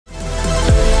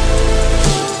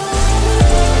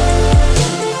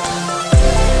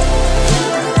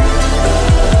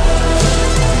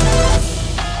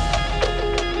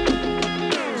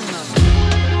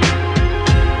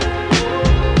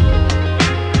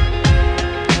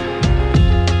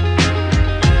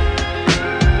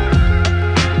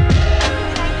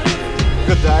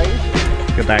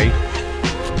Barry. So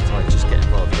I just get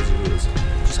involved because the rules.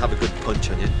 Just have a good punch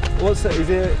on you. What's that, is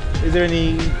there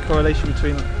any correlation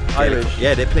between Irish?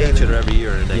 Yeah, they play each other every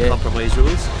year and they compromise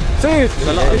rules. Seriously?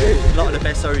 So a lot of the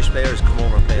best Irish players come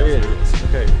over and play off the rules.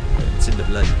 Okay. It's in the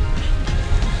blood.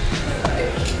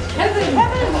 Kevin!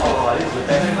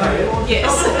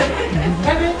 Yes.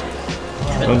 Kevin!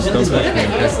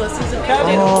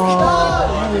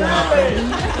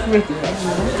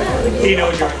 He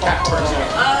knows you're a cat person.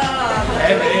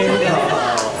 Really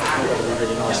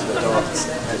nice at the door.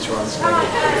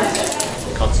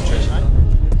 Concentration.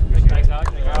 Thanks, Alex.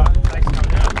 Thanks for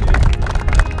coming out.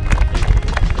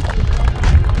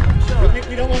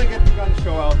 We don't want to get the gun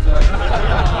show out.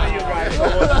 You guys,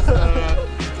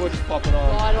 we'll just pop it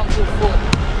on. Right onto the foot.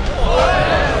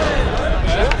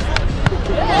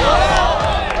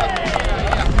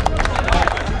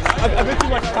 A bit too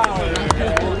much power.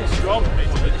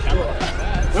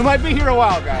 We might be here a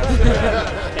while, guys.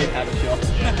 Have a shot.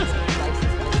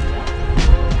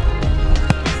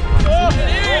 Oh,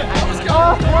 it's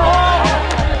gonna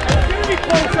be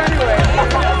close anyway.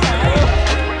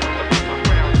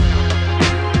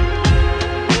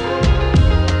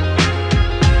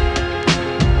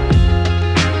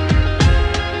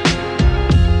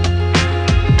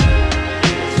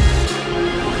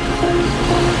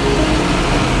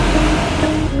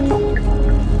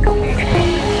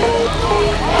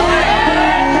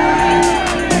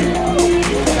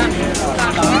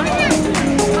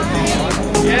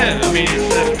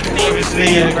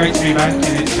 It's great to be back, and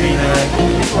it's been a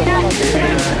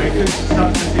good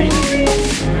start to the season.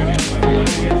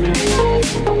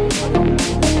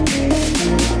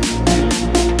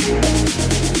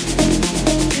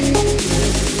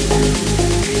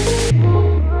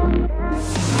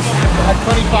 At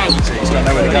 25, he's got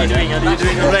nowhere to go. Are you doing a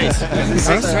race?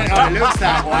 Oh, it looks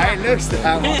that way, it looks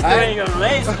that way. He's doing a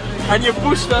race, and you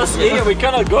pushed us here, we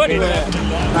cannot go anywhere. No,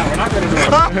 we're not going to do it.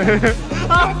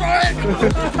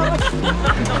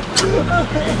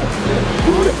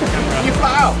 You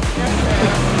fly out.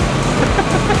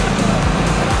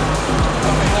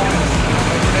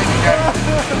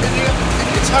 Did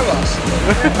you tow us?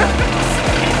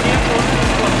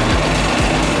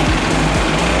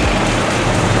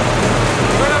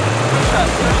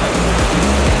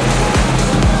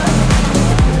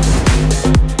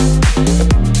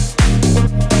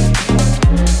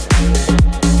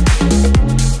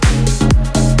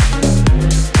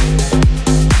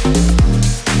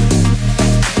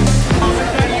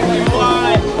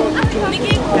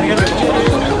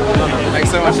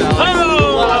 Thanks so much, Alex.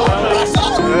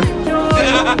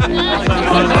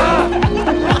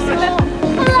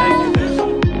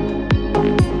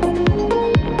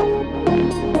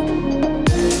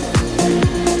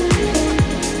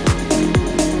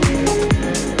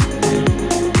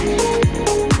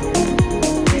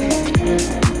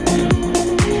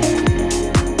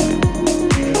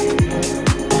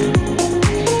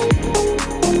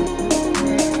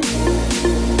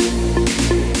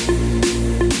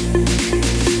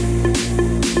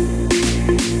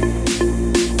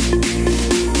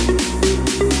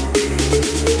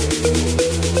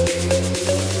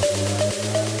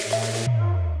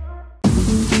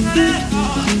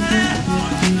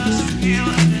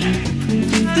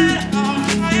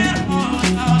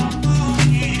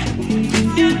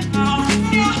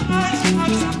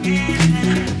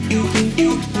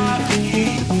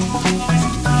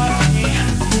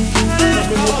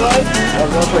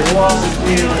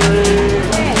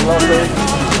 Lovely.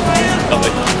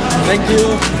 Thank you.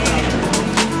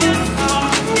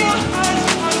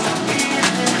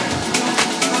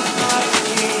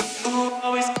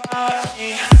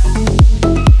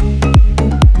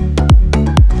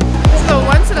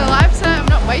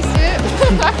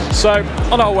 So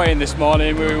on our way in this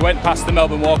morning, we went past the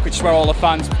Melbourne Walk, which is where all the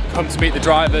fans come to meet the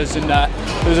drivers, and there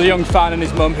was a young fan and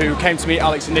his mum who came to meet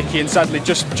Alex and Nikki and sadly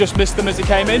just missed them as they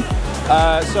came in.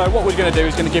 So what we're going to do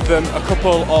is going to give them a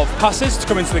couple of passes to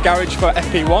come into the garage for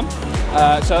FP1.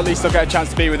 So at least they'll get a chance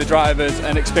to be with the drivers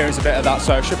and experience a bit of that,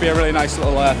 so it should be a really nice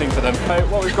little thing for them. So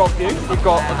what we've got for you, we've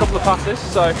got a couple of passes,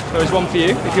 so there is one for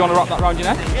you if you want to wrap that around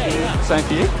your neck. Same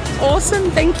for you. Awesome,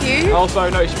 thank you. Also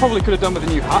notice you probably could have done with a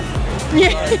new hat.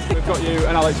 Yeah. So we've got you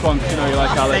an Alex one, you know you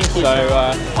like Alex. Thank you. So,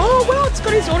 oh well, it's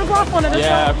got his autograph on it as well.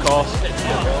 Yeah, of course.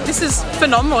 This is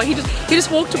phenomenal. He just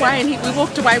walked away, and we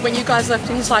walked away when you guys left,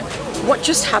 and he's like, "What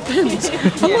just happened?"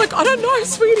 I'm like, "I don't know,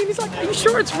 sweetie." And he's like, "Are you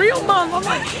sure it's real, Mum?" I'm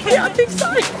like, "Yeah, I think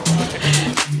so."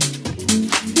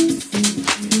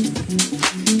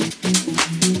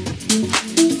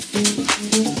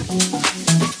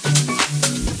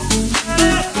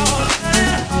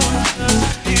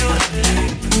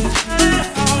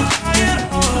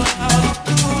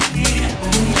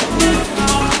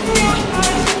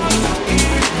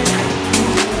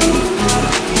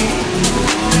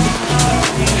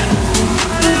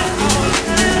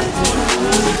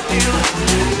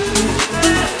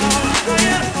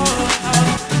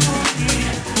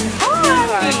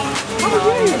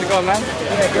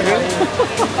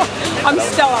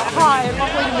 Stella, hi,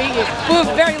 lovely to meet you. We were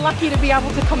very lucky to be able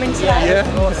to come in today.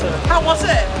 Yeah, awesome. How was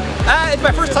it? It's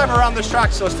my first time around this track,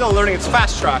 so still learning. It's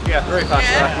fast track, yeah, very fast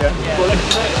track, yeah.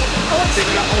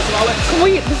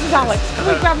 This is Alex. Can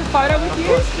we grab a photo with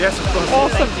you? Yes, of course.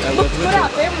 Awesome. Look good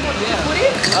out there. We've got the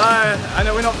footage. I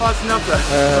know we're not fast enough though.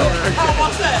 How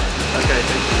was it? Okay,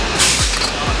 thank you.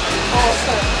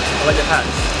 Awesome. I like your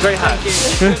hats. Great hats.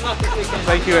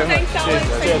 Thank you very much. Thanks, Alex.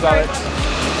 Cheers, Alex.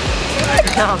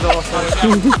 That was awesome.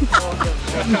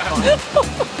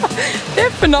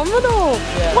 They're phenomenal.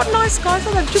 Yeah. What nice guys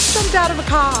are. They've just jumped out of a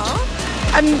car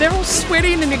and they're all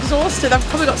sweating and exhausted. They've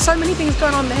probably got so many things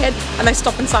going on in their head and they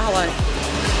stop and say hello.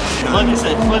 What is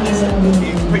it? What is it?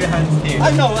 Put your hands here.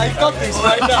 I know, I've got this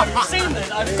right now. You've seen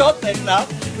it. I've got it now.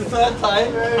 The third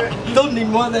time. You don't need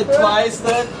more than twice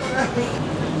then.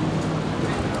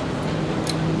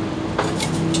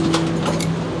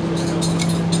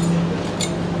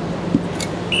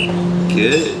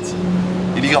 Good.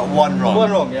 You got one wrong.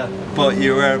 One wrong, yeah. But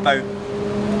you were about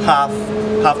half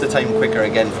the time quicker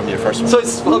again from your first one. So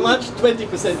it's how much?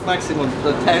 20% maximum,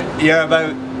 the 10? You're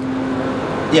about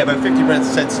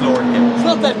 50% slower than him. It's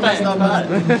not that bad. It's not bad.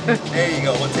 There you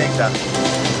go, we'll take that.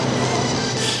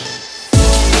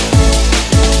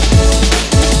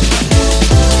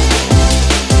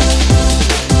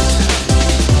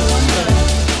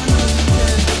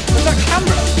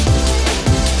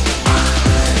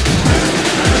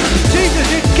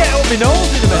 My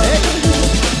nose in a minute.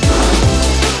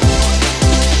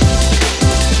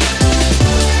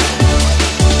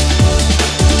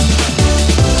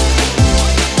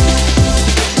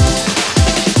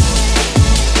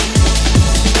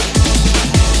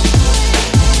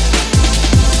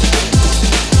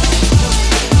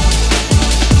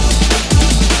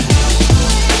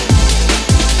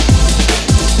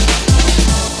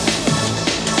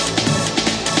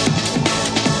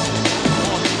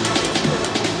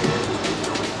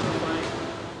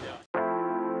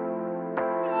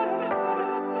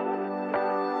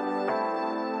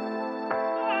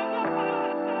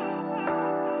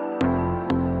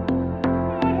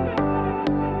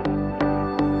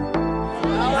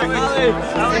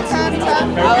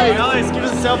 Alex, give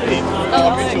us a selfie.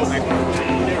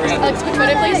 Alex, quick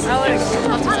photo, please.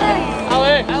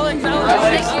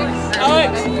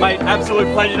 Alex, mate, absolute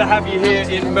pleasure to have you here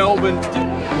in Melbourne.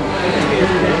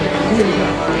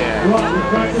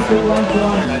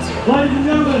 Ladies and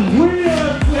gentlemen, we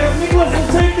have Nicholas and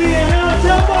Tiffany and Alex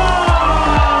Albon!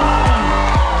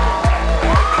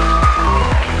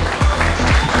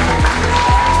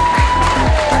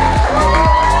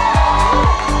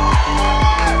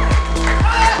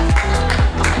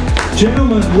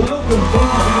 Gentlemen, welcome back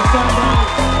to the Sunday.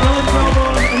 Alex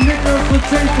Albon and Nicholas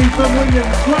Latifi from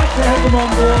Williams. Great to have them on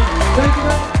board. Thank you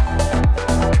very much.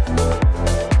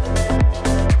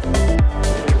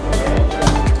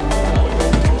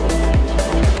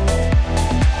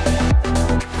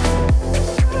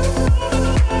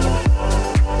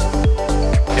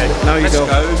 Now you go.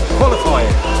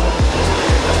 Qualifying.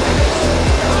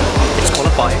 It's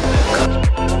qualifying.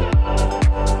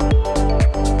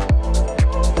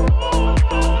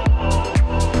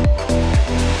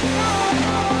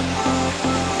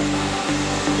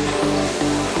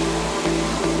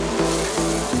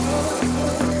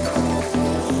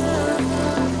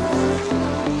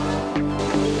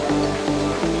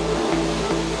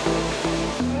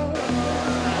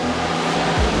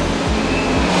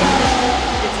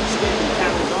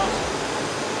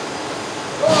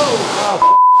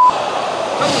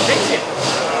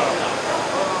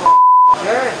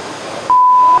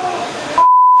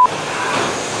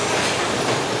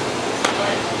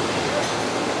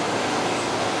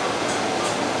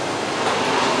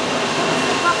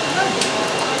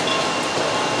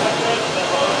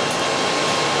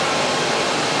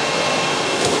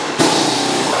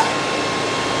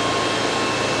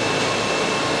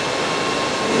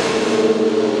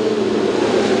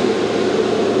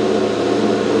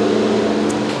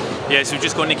 Yeah, so we've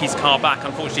just got Nicky's car back.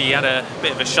 Unfortunately, he had a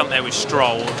bit of a shunt there with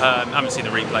Stroll. I haven't seen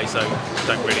the replay, so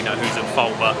don't really know who's at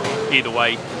fault, but either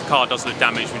way, the car does look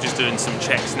damaged. We're just doing some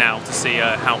checks now to see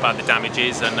how bad the damage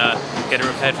is and get it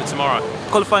repaired for tomorrow.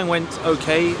 Qualifying went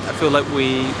okay. I feel like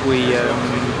we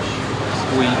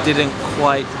didn't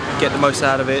quite get the most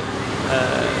out of it.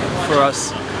 For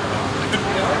us,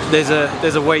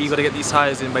 there's a way you got to get these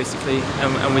tyres in basically,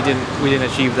 and we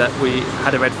didn't achieve that. We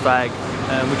had a red flag,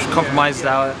 which compromised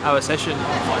our session.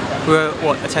 We were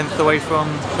what, a 10th away from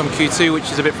Q2, which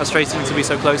is a bit frustrating to be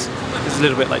so close. It's a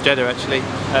little bit like Jeddah actually,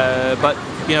 but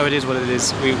you know, it is what it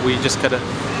is. We just gotta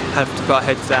have to put our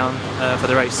heads down for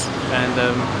the race, and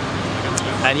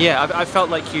And yeah, I felt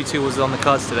like Q2 was on the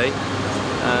cards today,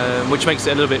 which makes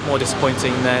it a little bit more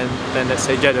disappointing than let's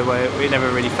say Jeddah, where it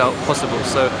never really felt possible.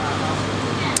 So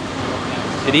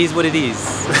it is what it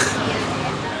is.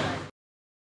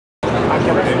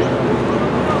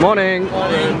 Morning.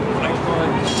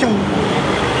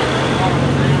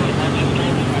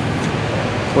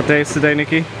 What day is today,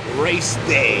 Nikki? Race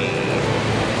day.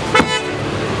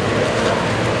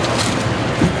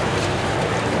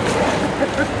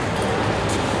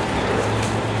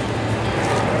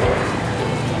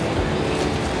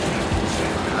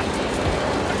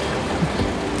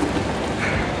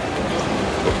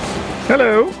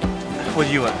 Hello. What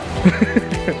do you want?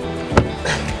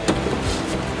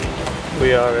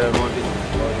 We are.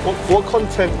 What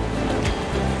content?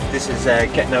 This is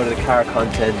getting out of the car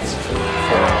content for.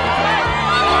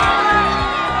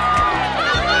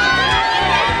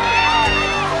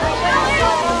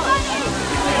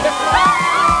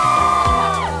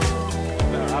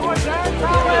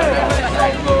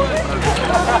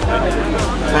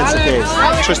 Pencil case,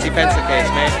 trusty pencil case,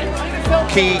 mate.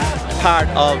 Key part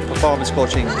of performance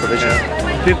coaching provision.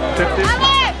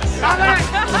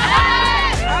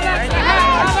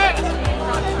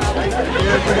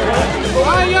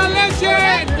 Oh, you're a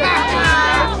legend!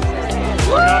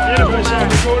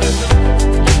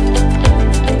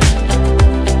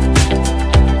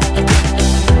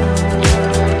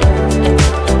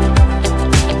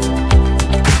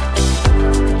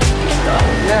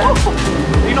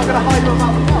 You're not going to hide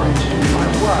about the porridge?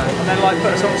 And then like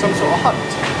put us on some sort of hunt?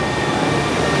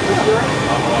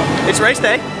 It's race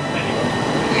day.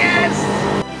 Yes!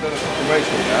 Race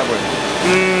day, have we?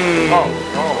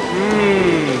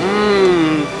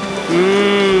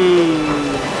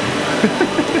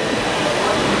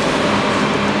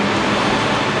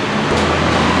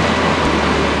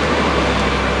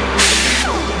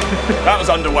 That was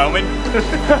underwhelming.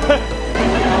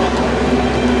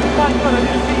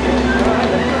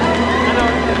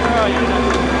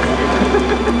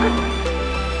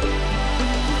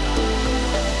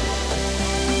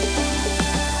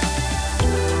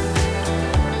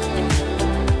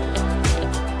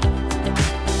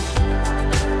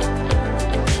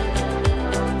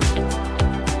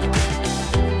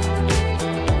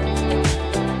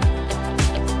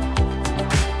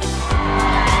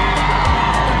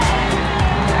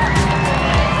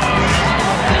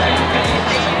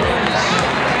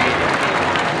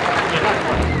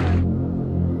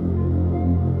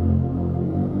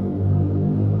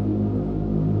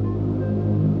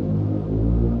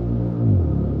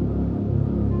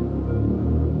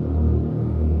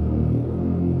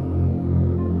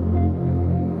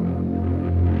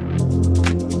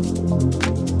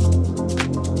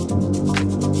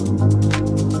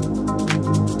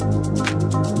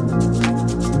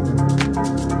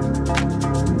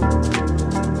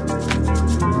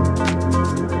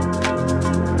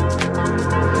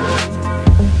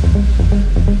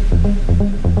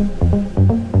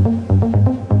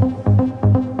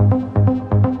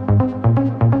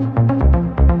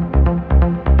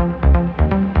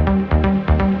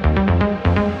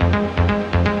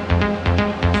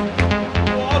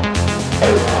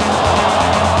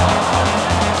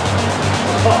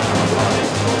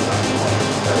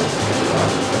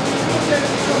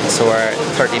 So we're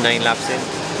 39 laps in.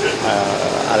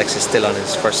 Alex is still on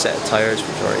his first set of tyres,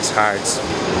 which are his hards.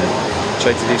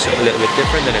 Tried to do something a little bit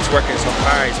different, and it's working so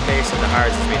far. His pace on the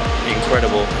hards has been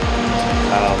incredible.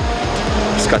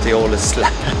 He's got the oldest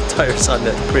tyres on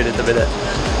the grid at the minute.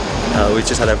 We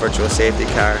just had a virtual safety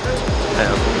car.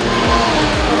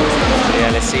 Yeah,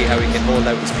 let's see how he can hold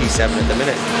out his P7 at the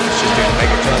minute. He's just doing a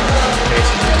mega job.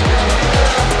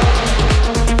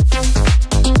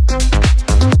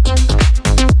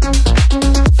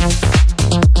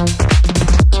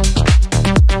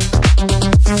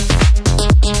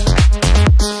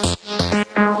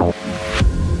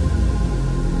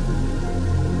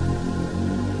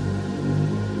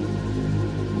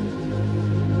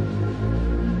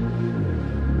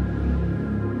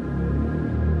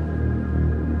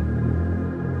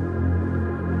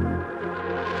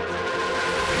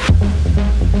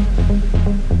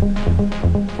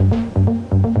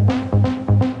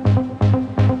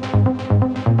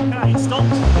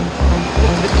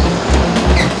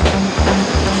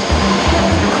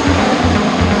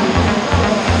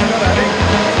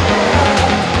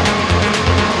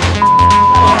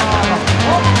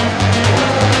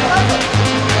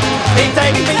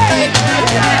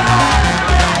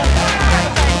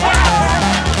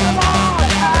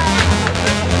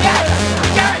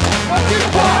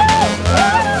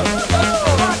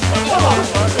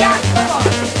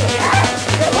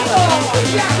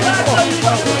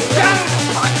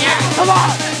 Come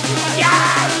on!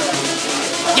 Yes!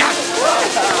 Yes!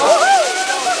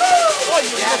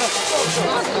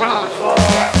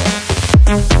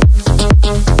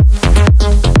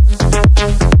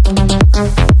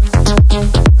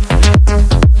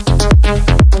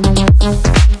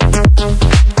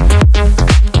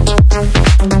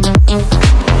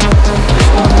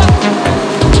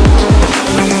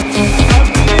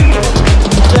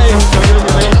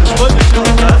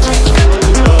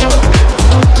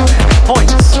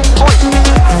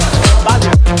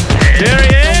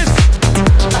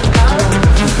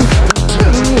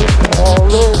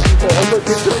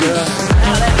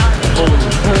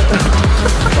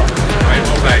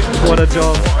 What a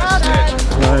job.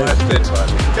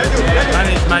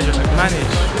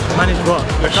 Manage what?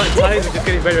 I can't tell you, we're just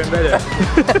getting better and better.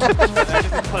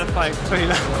 Just qualifying 20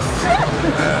 laps.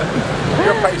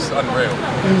 Your pace is unreal.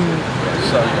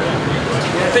 So good.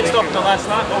 Pit stop on the last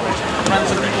lap. Ran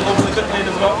some people over the pit lane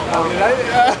as well.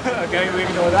 Okay, we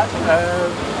ignore that.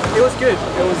 It was good.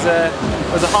 It was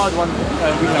a hard one.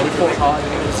 We fought hard.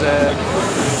 And it was.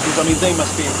 I mean, they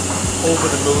must be over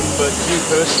the moon, but you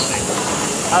personally,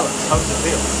 Alex, how does it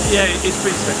feel? Yeah, it's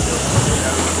pretty special.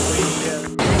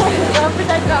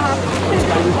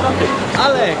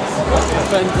 Alex!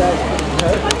 Fantastic.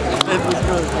 It was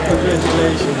good.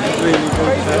 Congratulations. Really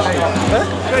good.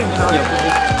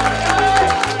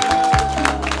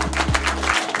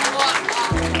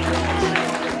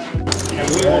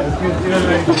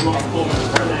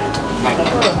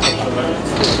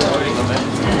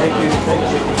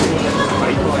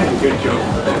 Good job.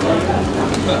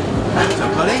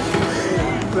 Buddy?